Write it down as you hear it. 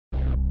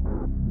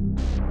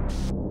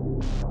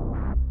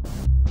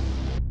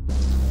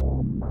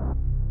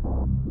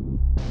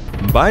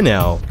By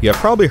now, you have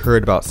probably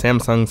heard about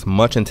Samsung's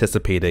much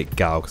anticipated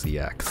Galaxy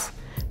X.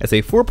 It's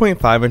a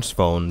 4.5-inch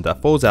phone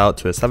that folds out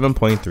to a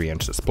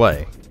 7.3-inch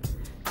display.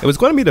 It was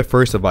going to be the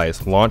first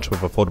device launched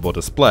with a foldable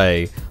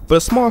display, but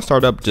a small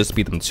startup just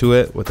beat them to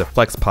it with the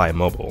FlexPi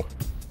Mobile.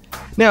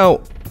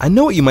 Now, I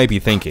know what you might be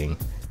thinking.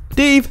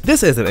 Dave,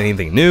 this isn't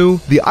anything new.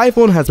 The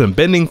iPhone has been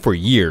bending for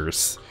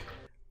years.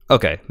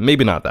 Okay,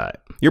 maybe not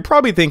that. You're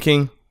probably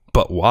thinking,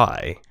 but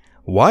why?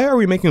 Why are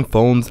we making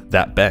phones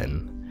that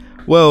bend?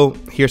 Well,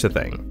 here's the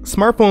thing.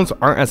 Smartphones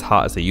aren't as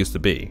hot as they used to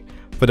be.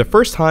 For the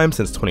first time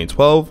since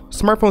 2012,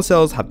 smartphone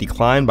sales have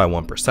declined by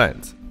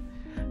 1%.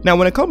 Now,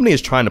 when a company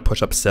is trying to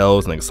push up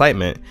sales and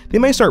excitement, they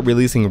may start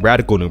releasing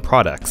radical new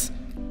products.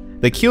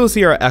 The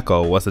Kyocera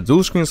Echo was a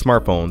dual-screen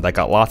smartphone that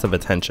got lots of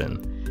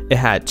attention. It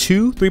had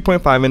two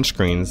 3.5-inch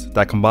screens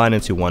that combined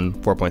into one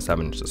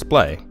 4.7-inch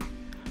display.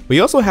 We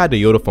also had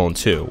the Yotaphone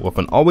 2 with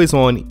an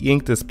always-on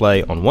e-ink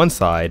display on one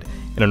side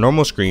and a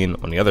normal screen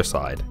on the other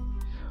side.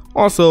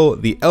 Also,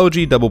 the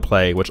LG Double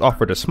Play, which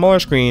offered a smaller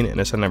screen and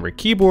a center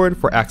keyboard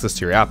for access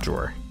to your app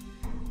drawer.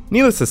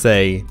 Needless to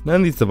say, none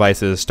of these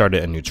devices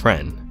started a new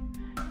trend.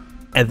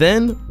 And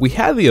then, we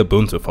had the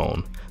Ubuntu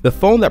phone, the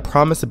phone that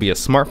promised to be a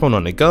smartphone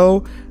on the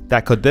go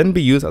that could then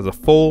be used as a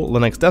full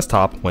Linux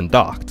desktop when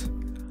docked.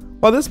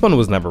 While this phone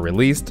was never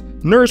released,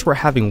 nerds were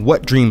having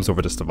wet dreams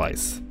over this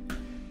device.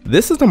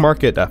 This is the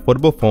market that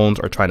foldable phones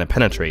are trying to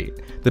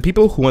penetrate, the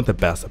people who want the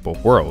best of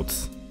both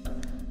worlds.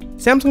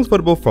 Samsung's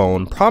foldable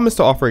phone promised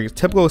to offer a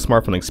typical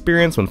smartphone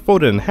experience when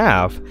folded in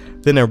half,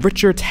 then a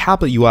richer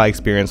tablet UI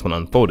experience when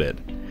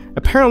unfolded.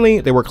 Apparently,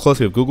 they worked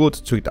closely with Google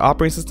to tweak the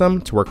operating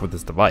system to work with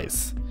this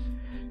device.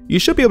 You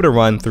should be able to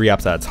run 3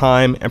 apps at a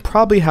time and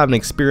probably have an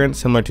experience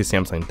similar to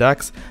Samsung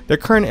DeX, their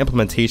current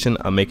implementation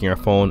of making your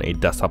phone a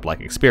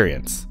desktop-like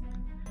experience.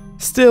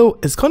 Still,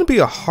 it's going to be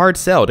a hard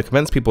sell to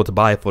convince people to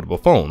buy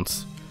foldable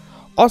phones.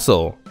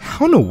 Also,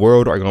 how in the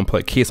world are you going to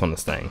put a case on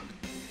this thing?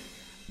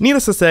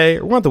 Needless to say,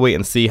 we're going to have to wait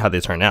and see how they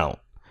turn out.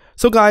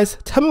 So guys,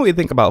 tell me what you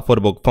think about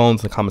foldable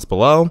phones in the comments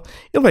below.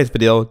 If you like this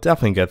video,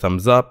 definitely give it a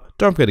thumbs up.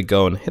 Don't forget to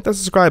go and hit that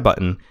subscribe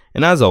button.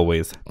 And as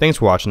always, thanks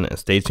for watching and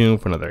stay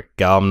tuned for another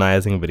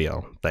galvanizing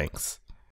video. Thanks.